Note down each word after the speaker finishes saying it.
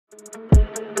Hey,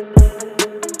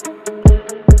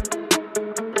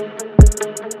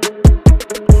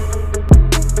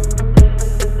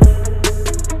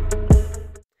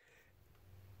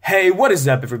 what is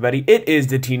up everybody? It is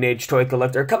the Teenage Toy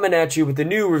Collector coming at you with a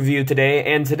new review today,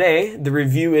 and today the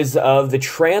review is of the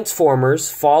Transformers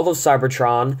Fall of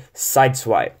Cybertron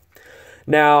Sideswipe.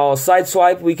 Now,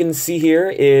 Sideswipe, we can see here,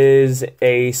 is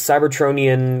a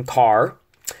Cybertronian car.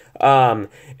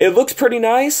 It looks pretty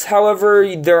nice,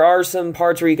 however, there are some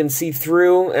parts where you can see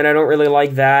through, and I don't really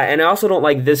like that, and I also don't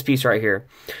like this piece right here.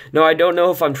 Now, I don't know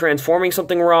if I'm transforming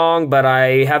something wrong, but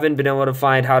I haven't been able to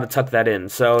find how to tuck that in.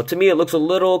 So, to me, it looks a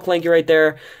little clanky right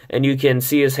there, and you can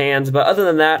see his hands, but other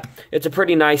than that, it's a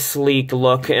pretty nice, sleek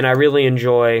look, and I really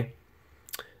enjoy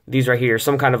these right here.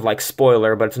 Some kind of, like,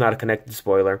 spoiler, but it's not a connected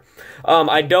spoiler.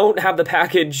 I don't have the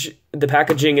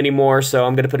packaging anymore, so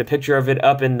I'm going to put a picture of it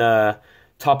up in the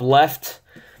top left.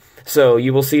 So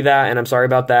you will see that, and I'm sorry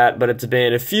about that, but it's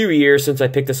been a few years since I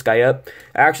picked this guy up.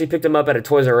 I actually picked him up at a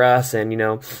Toys R Us, and, you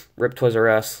know, rip Toys R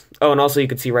Us. Oh, and also you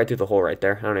could see right through the hole right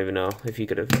there. I don't even know if you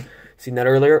could have seen that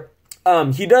earlier.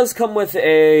 He does come with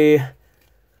a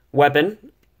weapon.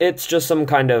 It's just some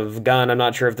kind of gun. I'm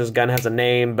not sure if this gun has a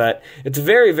name, but it's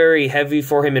very, very heavy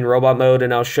for him in robot mode,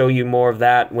 and I'll show you more of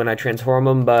that when I transform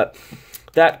him, but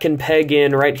that can peg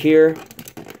in right here,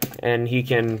 and he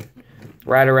can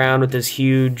ride around with this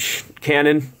huge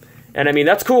cannon, and I mean,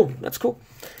 that's cool. That's cool.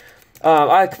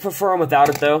 I prefer him without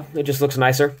it, though. It just looks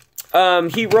nicer.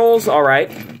 He rolls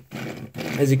alright,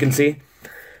 as you can see.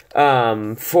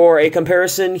 For a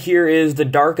comparison, here is the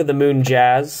Dark of the Moon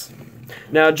Jazz.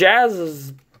 Now, Jazz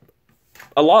is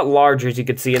a lot larger, as you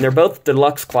can see, and they're both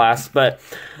deluxe class, but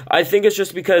I think it's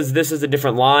just because this is a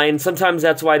different line. Sometimes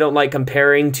that's why I don't like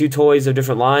comparing two toys of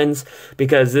different lines,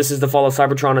 because this is the Fall of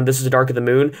Cybertron and this is the Dark of the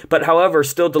Moon, but however,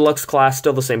 still deluxe class,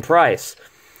 still the same price.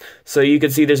 So you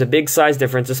can see there's a big size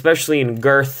difference, especially in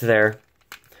girth there.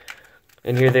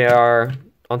 And here they are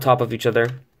on top of each other.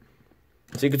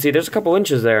 So you can see there's a couple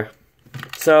inches there.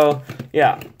 So,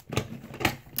 yeah.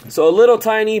 So a little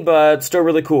tiny, but still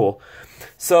really cool.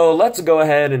 So let's go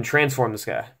ahead and transform this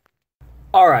guy.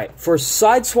 Alright, for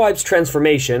Sideswipe's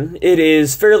transformation, it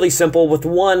is fairly simple with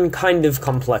one kind of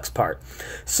complex part.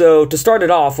 So to start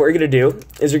it off, what you're going to do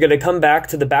is you're going to come back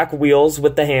to the back wheels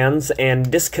with the hands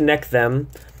and disconnect them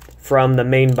from the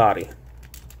main body.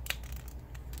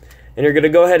 And you're going to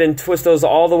go ahead and twist those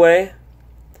all the way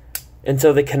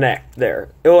until they connect there.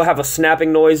 It will have a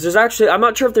snapping noise. There's actually, I'm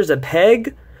not sure if there's a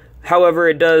peg, however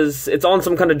it does, it's on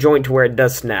some kind of joint to where it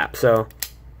does snap, so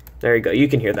there you go, you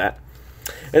can hear that.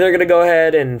 And they're going to go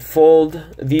ahead and fold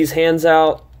these hands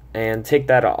out and take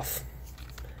that off.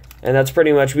 And that's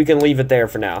pretty much, we can leave it there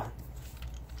for now.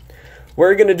 What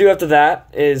you're going to do after that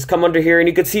is come under here, and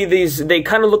you can see these, they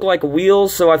kind of look like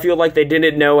wheels, so I feel like they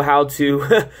didn't know how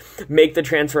to make the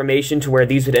transformation to where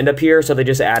these would end up here, so they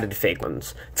just added fake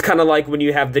ones. It's kind of like when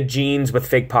you have the jeans with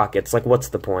fake pockets, like what's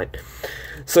the point?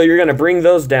 So you're going to bring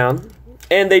those down.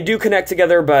 And they do connect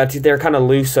together, but they're kind of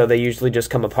loose, so they usually just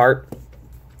come apart.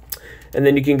 And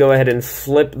then you can go ahead and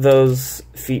flip those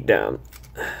feet down.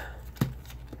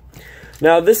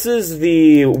 Now, this is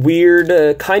the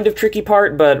weird, kind of tricky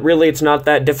part, but really it's not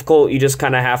that difficult. You just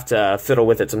kind of have to fiddle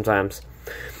with it sometimes.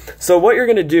 So what you're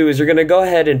going to do is you're going to go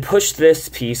ahead and push this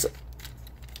piece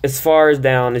as far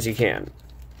down as you can.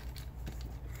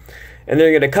 And then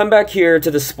you're going to come back here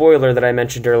to the spoiler that I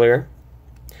mentioned earlier.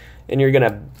 And you're going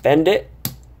to bend it.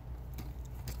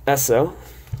 As so.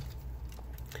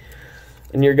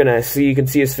 And you're gonna see, you can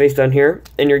see his face down here,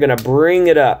 and you're gonna bring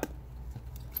it up.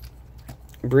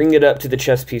 Bring it up to the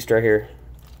chest piece right here.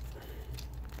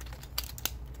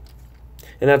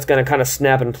 And that's gonna kind of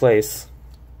snap in place.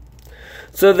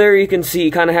 So there you can see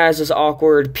he kind of has this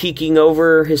awkward peeking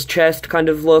over his chest kind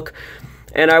of look.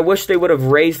 And I wish they would have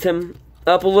raised him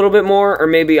up a little bit more, or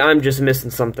maybe I'm just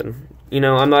missing something. You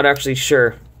know, I'm not actually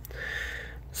sure.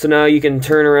 So now you can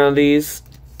turn around these.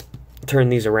 Turn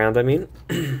these around, I mean.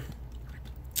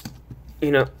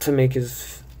 You know, to make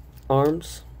his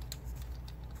arms.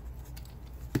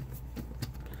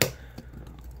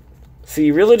 So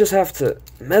you really just have to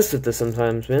mess with this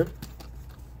sometimes, man.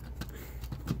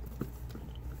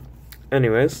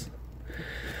 Anyways.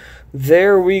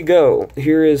 There we go.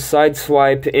 Here is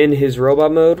Sideswipe in his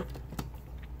robot mode.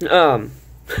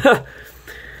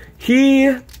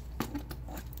 He...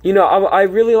 You know, I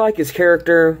really like his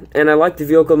character, and I like the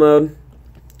vehicle mode,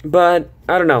 but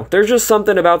I don't know. There's just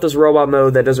something about this robot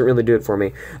mode that doesn't really do it for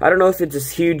me. I don't know if it's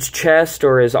his huge chest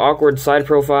or his awkward side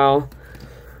profile,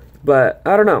 but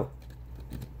I don't know.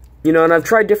 You know, and I've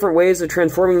tried different ways of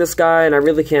transforming this guy, and I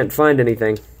really can't find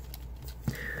anything.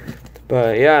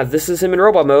 But yeah, this is him in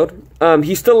robot mode.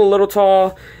 He's still a little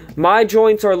tall. My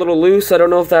joints are a little loose. I don't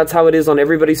know if that's how it is on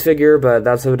everybody's figure, but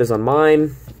that's how it is on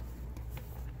mine.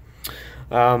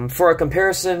 For a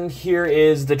comparison, here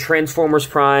is the Transformers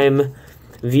Prime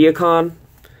Viacon.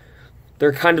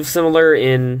 They're kind of similar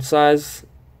in size,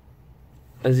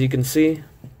 as you can see.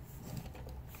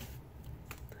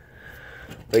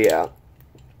 But yeah.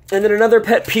 And then another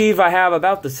pet peeve I have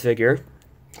about this figure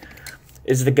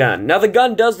is the gun. Now the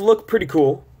gun does look pretty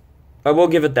cool. I will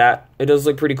give it that. It does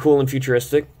look pretty cool and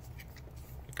futuristic.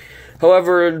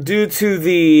 However, due to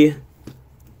the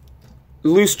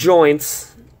loose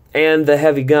joints and the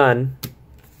heavy gun,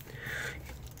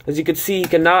 as you can see, he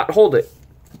cannot hold it.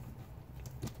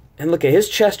 And look at his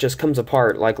chest just comes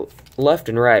apart like left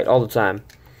and right all the time.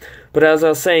 But as I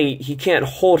was saying, he can't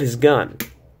hold his gun.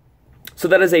 So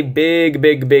that is a big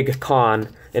con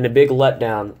and a big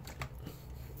letdown.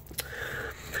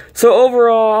 So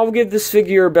overall, I'll give this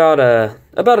figure about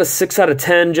a 6 out of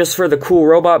 10 just for the cool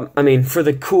robot, for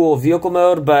the cool vehicle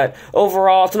mode, but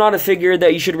overall, it's not a figure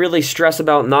that you should really stress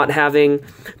about not having,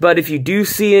 but if you do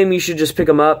see him, you should just pick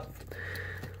him up.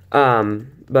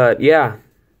 But yeah,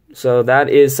 so that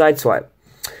is Sideswipe.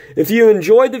 If you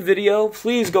enjoyed the video,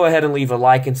 please go ahead and leave a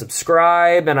like and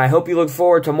subscribe, and I hope you look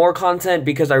forward to more content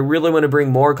because I really want to bring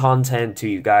more content to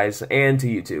you guys and to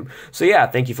YouTube. So yeah,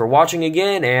 thank you for watching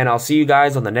again, and I'll see you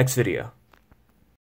guys on the next video.